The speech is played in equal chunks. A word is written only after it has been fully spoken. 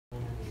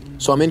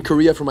So I'm in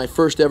Korea for my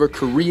first ever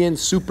Korean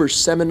super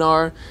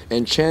seminar,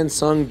 and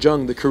Sung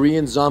Jung, the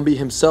Korean zombie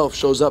himself,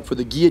 shows up for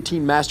the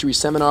Guillotine Mastery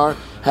Seminar.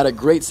 Had a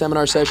great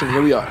seminar session.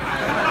 Here we are,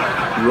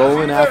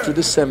 rolling after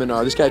the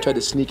seminar. This guy tried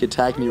to sneak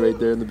attack me right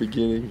there in the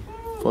beginning.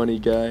 Funny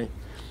guy.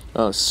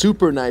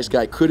 Super nice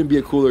guy. Couldn't be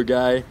a cooler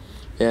guy.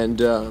 And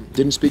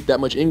didn't speak that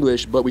much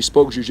English, but we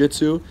spoke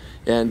jiu-jitsu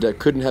and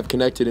couldn't have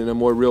connected in a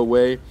more real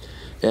way.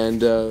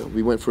 And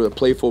we went for a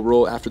playful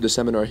roll after the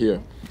seminar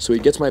here. So he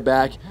gets my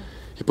back.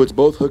 He puts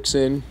both hooks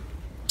in.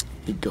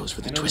 He goes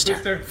for the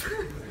twister.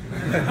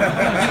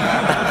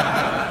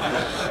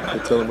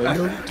 I tell him, I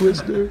know the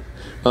twister.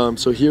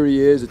 So here he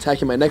is,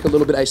 attacking my neck a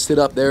little bit. I sit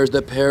up. There's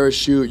the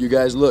parachute. You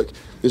guys, look.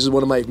 This is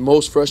one of my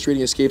most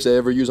frustrating escapes I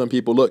ever use on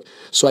people. Look.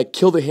 So I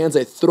kill the hands.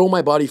 I throw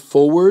my body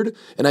forward,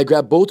 and I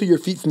grab both of your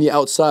feet from the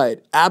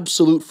outside.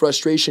 Absolute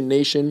frustration,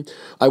 nation.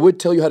 I would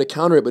tell you how to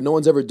counter it, but no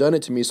one's ever done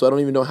it to me, so I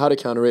don't even know how to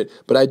counter it.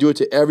 But I do it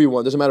to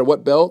everyone. Doesn't matter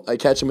what belt. I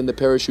catch him in the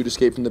parachute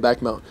escape from the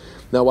back mount.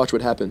 Now watch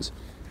what happens.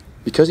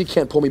 Because he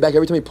can't pull me back,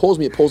 every time he pulls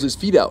me, it pulls his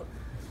feet out.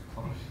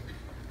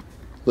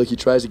 Look, he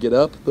tries to get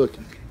up. Look.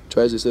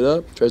 Tries to sit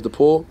up, tries to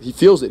pull. He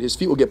feels it. His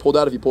feet will get pulled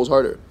out if he pulls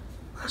harder.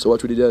 So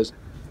watch what he does.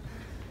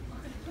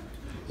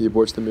 He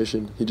aborts the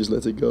mission. He just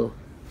lets it go.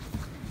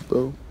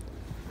 Boom.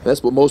 And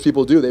that's what most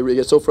people do. They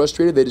get so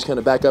frustrated, they just kind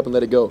of back up and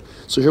let it go.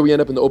 So here we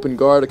end up in the open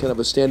guard, a kind of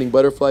a standing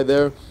butterfly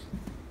there.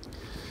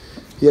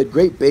 He had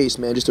great base,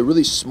 man. Just a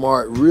really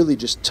smart, really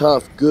just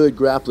tough, good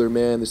grappler,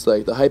 man. It's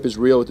like the hype is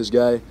real with this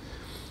guy.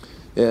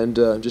 And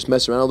just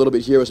mess around a little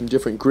bit here with some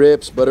different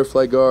grips,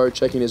 butterfly guard,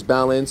 checking his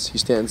balance. He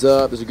stands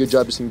up, does a good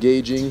job just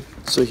engaging.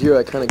 So here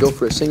I kind of go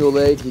for a single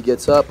leg. He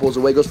gets up, pulls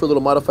away, goes for a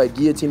little modified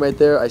guillotine right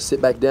there. I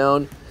sit back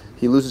down.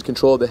 He loses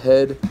control of the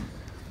head.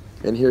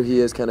 And here he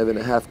is kind of in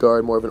a half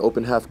guard, more of an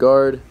open half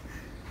guard.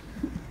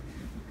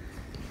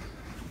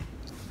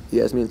 He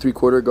has me in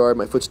 3/4 guard.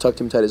 My foot's tucked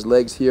him tight his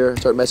legs here. I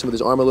start messing with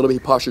his arm a little bit. He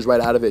postures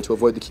right out of it to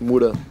avoid the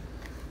kimura.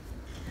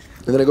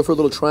 And then I go for a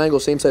little triangle,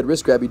 same side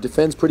wrist grab. He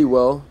defends pretty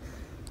well.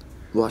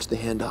 Watch the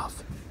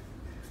handoff.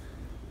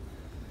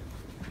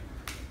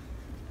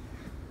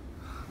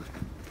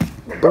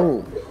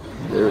 Boom.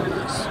 There it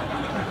is.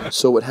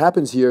 So what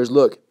happens here is,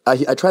 look,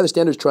 I try the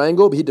standard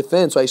triangle, but he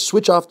defends, so I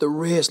switch off the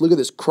wrist. Look at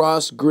this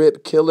cross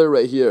grip killer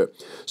right here.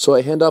 So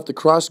I hand off the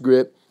cross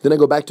grip, then I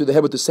go back to the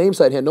head with the same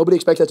side hand. Nobody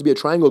expects that to be a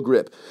triangle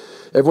grip.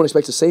 Everyone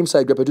expects the same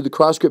side grip. I do the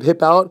cross grip,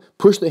 hip out,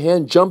 push the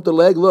hand, jump the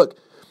leg. Look,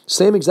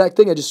 same exact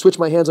thing. I just switched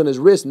my hands on his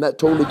wrist, and that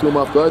totally threw him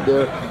off guard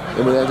there.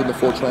 And we landed in the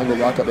full triangle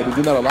lockup. I've been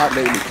doing that a lot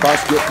lately.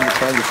 Cross grip from the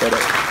triangle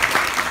setup.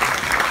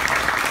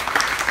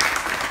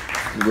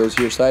 He goes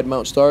here, side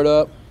mount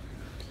startup.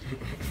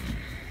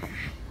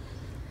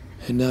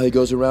 And now he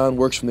goes around,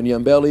 works from the knee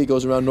on belly,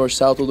 goes around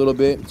north-south a little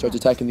bit, starts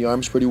attacking the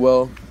arms pretty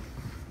well.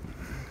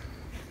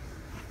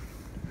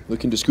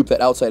 Looking to scoop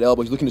that outside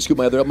elbow. He's looking to scoop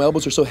my other elbow. My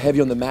elbows are so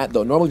heavy on the mat,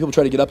 though. Normally people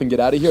try to get up and get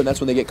out of here, and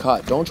that's when they get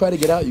caught. Don't try to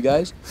get out, you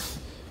guys,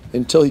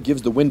 until he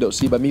gives the window.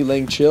 See, by me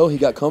laying chill, he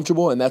got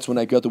comfortable, and that's when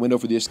I got the window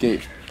for the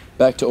escape.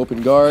 Back to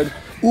open guard.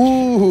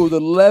 Ooh, the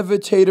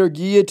levitator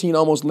guillotine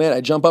almost landed.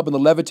 I jump up in the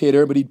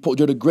levitator, but he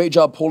did a great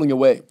job pulling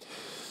away.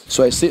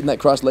 So I sit in that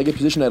cross-legged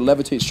position. I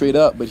levitate straight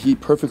up, but he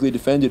perfectly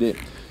defended it.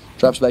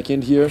 Drops back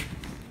in here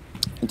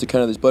into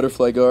kind of this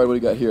butterfly guard. What do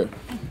you got here?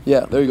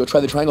 Yeah, there you go.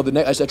 Try the triangle.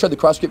 I tried the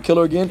cross grip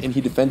killer again, and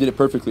he defended it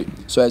perfectly.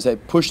 So as I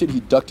pushed it,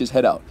 he ducked his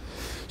head out.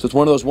 So it's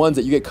one of those ones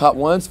that you get caught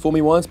once, fool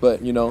me once,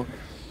 but, you know,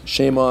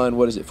 shame on,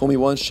 what is it? Fool me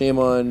once, shame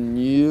on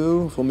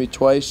you. Fool me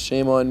twice,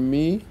 shame on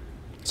me.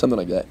 Something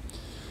like that.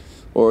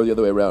 Or the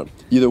other way around.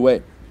 Either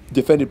way.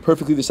 Defended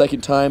perfectly the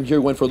second time. Here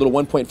he went for a little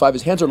 1.5.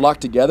 His hands are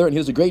locked together, and he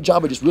does a great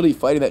job of just really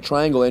fighting that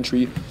triangle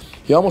entry.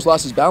 He almost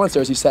lost his balance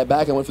there as he sat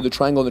back. I went for the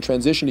triangle in the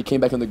transition. He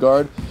came back in the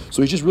guard.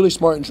 So he's just really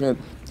smart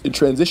in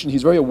transition.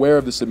 He's very aware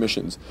of the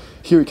submissions.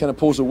 Here he kind of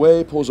pulls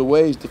away.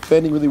 He's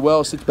defending really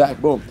well, sits back,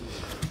 boom.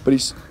 But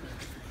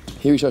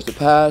here he starts to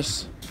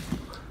pass.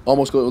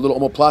 Almost go a little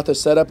omoplata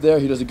setup there.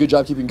 He does a good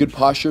job keeping good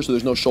posture, so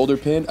there's no shoulder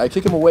pin. I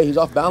kick him away. He's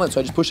off balance, so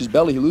I just push his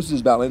belly. He loses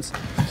his balance.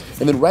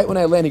 And then right when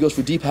I land, he goes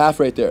for deep half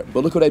right there.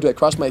 But look what I do. I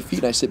cross my feet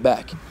and I sit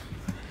back.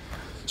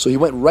 So he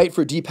went right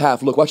for deep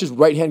half. Look, watch his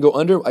right hand go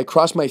under. I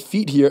cross my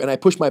feet here and I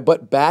push my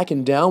butt back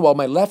and down while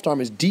my left arm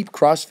is deep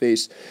cross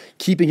face,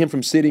 keeping him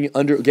from sitting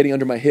under, getting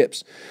under my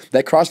hips.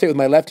 That cross face with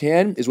my left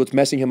hand is what's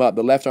messing him up,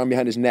 the left arm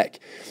behind his neck.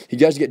 He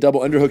does get double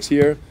underhooks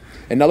here.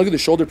 And now look at the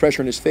shoulder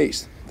pressure in his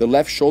face. The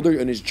left shoulder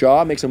and his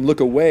jaw makes him look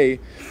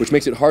away, which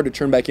makes it hard to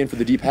turn back in for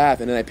the deep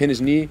half. And then I pin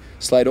his knee,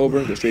 slide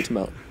over, go straight to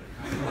mount.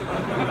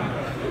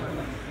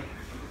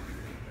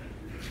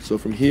 So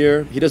from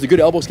here, he does a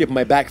good elbow escape on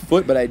my back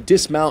foot, but I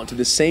dismount to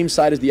the same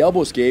side as the elbow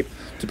escape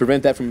to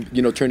prevent that from,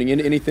 you know, turning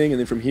into anything. And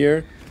then from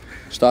here,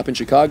 stop in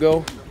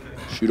Chicago,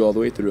 shoot all the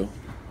way through.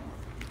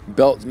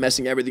 Belt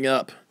messing everything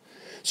up.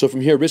 So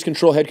from here, wrist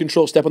control, head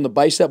control, step on the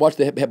bicep, watch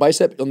the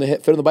bicep, on the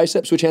head, foot on the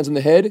bicep, switch hands on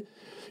the head,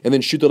 and then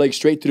shoot the leg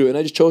straight through. And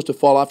I just chose to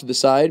fall off to the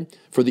side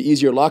for the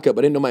easier lockup.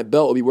 I didn't know my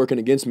belt would be working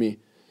against me.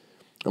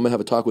 I'm going to have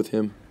a talk with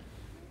him.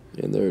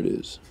 And there it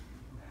is.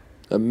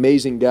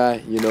 Amazing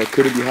guy, you know,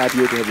 couldn't be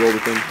happier to have rolled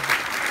with him.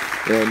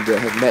 and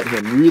have met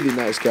him. Really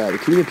nice guy. The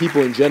Korean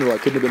people in general, I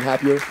couldn't have been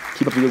happier.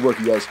 Keep up the good work,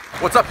 you guys.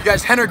 What's up, you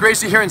guys? Rener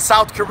Gracie here in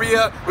South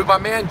Korea with my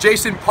man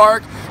Jason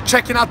Park,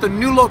 checking out the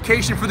new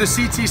location for the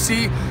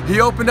CTC.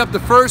 He opened up the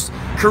first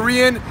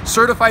Korean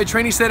certified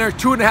training center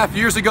 2.5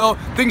 years ago.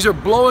 Things are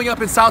blowing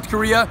up in South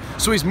Korea,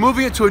 so he's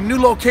moving it to a new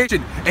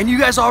location. And you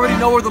guys already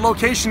know where the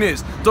location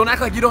is. Don't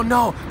act like you don't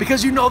know,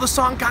 because you know the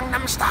song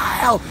Gangnam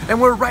Style, and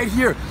we're right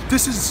here.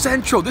 This is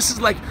central. This is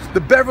like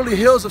the Beverly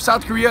Hills of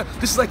South Korea.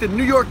 This is like the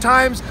New York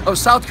Times of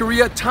South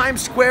Korea.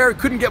 Times Square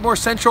couldn't get more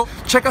central.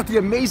 Check out the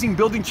amazing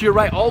building to your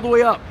right, all the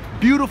way up.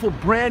 Beautiful,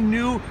 brand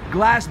new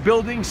glass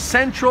building,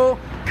 central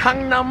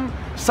Gangnam,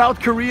 South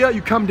Korea.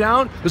 You come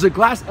down, there's a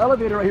glass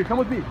elevator right here. Come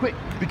with me, quick.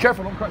 Be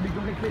careful, don't get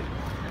hit.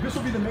 This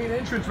will be the main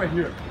entrance right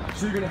here.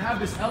 So you're gonna have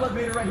this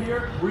elevator right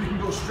here where you can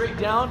go straight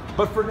down.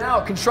 But for now,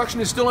 construction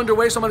is still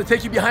underway, so I'm gonna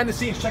take you behind the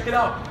scenes. Check it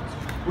out.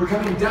 We're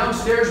coming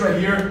downstairs right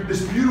here.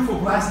 This beautiful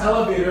glass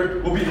elevator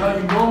will be how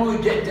you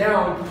normally get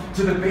down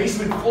to the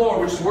basement floor,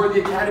 which is where the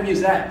academy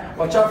is at.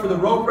 Watch out for the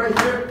rope right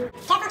here.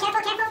 Careful,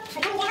 careful, careful.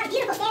 We're coming down.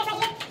 Beautiful stairs right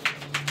here.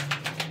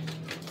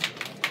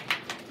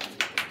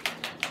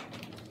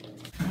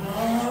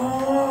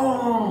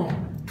 Oh.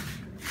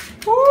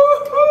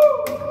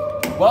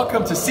 Woo-hoo.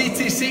 Welcome to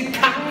CTC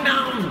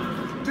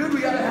Gangnam. Dude, we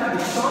gotta have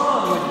a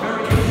song, like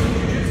variation,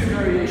 jiu-jitsu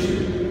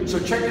variation. So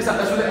check this out,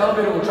 that's where the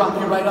elevator will drop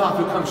you right off.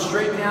 You'll come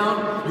straight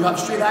down, you have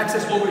straight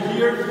access over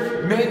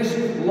here, men's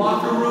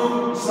locker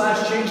room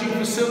 / changing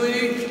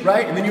facility,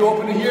 right? And then you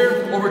open it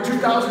here, over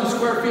 2,000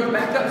 square feet,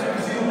 back up so you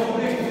can see the whole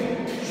thing.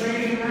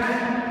 Training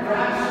mat,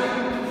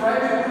 grappling,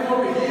 private room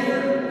over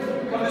here.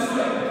 Come this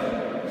way.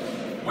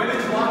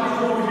 Women's locker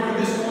room over here in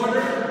this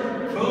corner,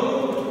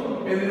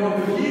 boom. And then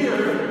over here,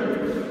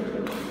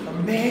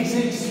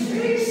 amazing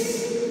space.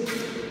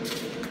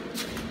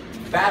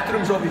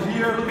 Bathrooms over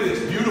here. Look at this,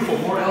 beautiful.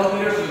 More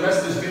elevators for the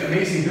rest of this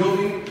amazing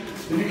building.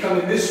 Then you come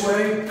in this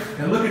way,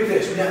 and look at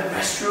this. We got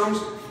restrooms.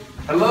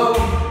 Hello?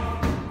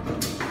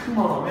 Come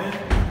on, man.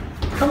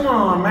 Come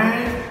on,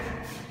 man.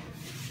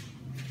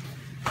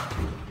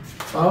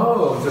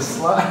 Oh, the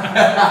slide.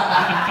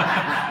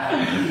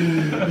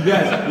 You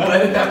guys, we'll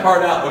edit that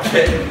part out,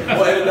 okay?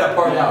 We'll edit that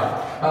part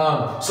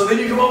out. So then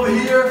you come over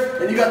here,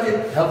 and you got the,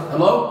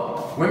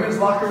 hello? Women's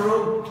locker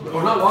room,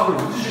 or not locker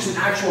room, this is just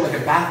an actual, like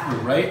a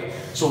bathroom, right?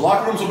 So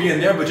locker rooms will be in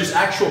there, but just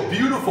actual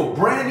beautiful,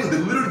 brand new,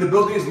 the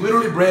building is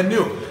literally brand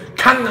new.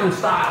 Gangnam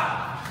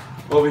Style.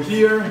 Over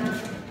here,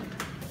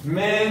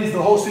 men's,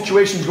 the whole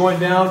situation's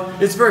going down.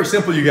 It's very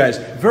simple, you guys.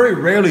 Very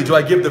rarely do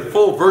I give the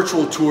full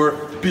virtual tour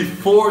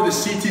before the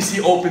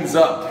CTC opens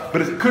up,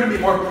 but it couldn't be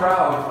more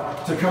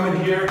proud to come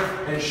in here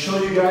and show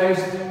you guys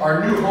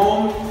our new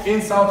home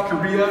in South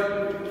Korea.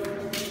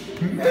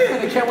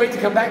 Man, I can't wait to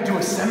come back and do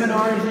a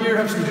seminar in here,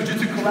 have some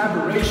jiu-jitsu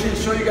collaboration,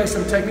 show you guys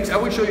some techniques. I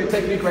would show you a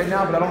technique right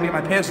now, but I don't want to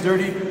get my pants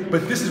dirty.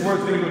 But this is where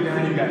it's going to go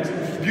down, you guys.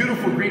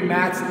 Beautiful green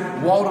mats,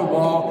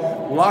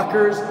 wall-to-wall,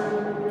 lockers,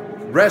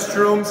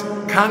 restrooms,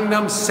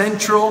 Gangnam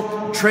Central.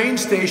 Train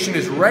station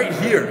is right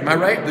here, am I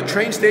right? The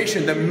train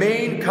station, the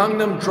main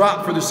Gangnam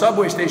drop for the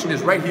subway station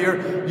is right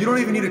here. You don't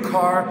even need a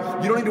car.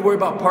 You don't need to worry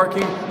about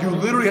parking. You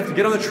literally have to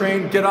get on the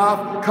train, get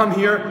off, come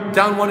here,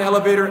 down one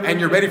elevator, and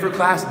you're ready for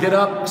class. Get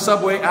up,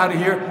 subway, out of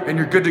here, and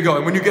you're good to go.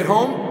 And when you get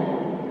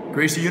home,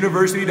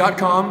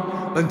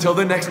 GracieUniversity.com until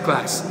the next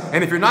class.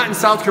 And if you're not in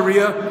South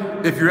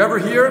Korea, if you're ever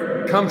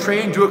here, come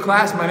train, do a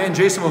class. My man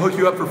Jason will hook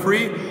you up for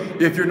free.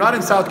 If you're not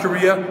in South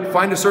Korea,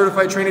 find a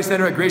certified training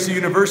center at Gracie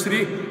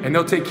University, and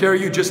they'll take care of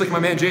you just like my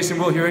man Jason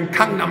will here in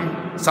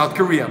Gangnam, South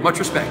Korea. Much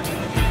respect.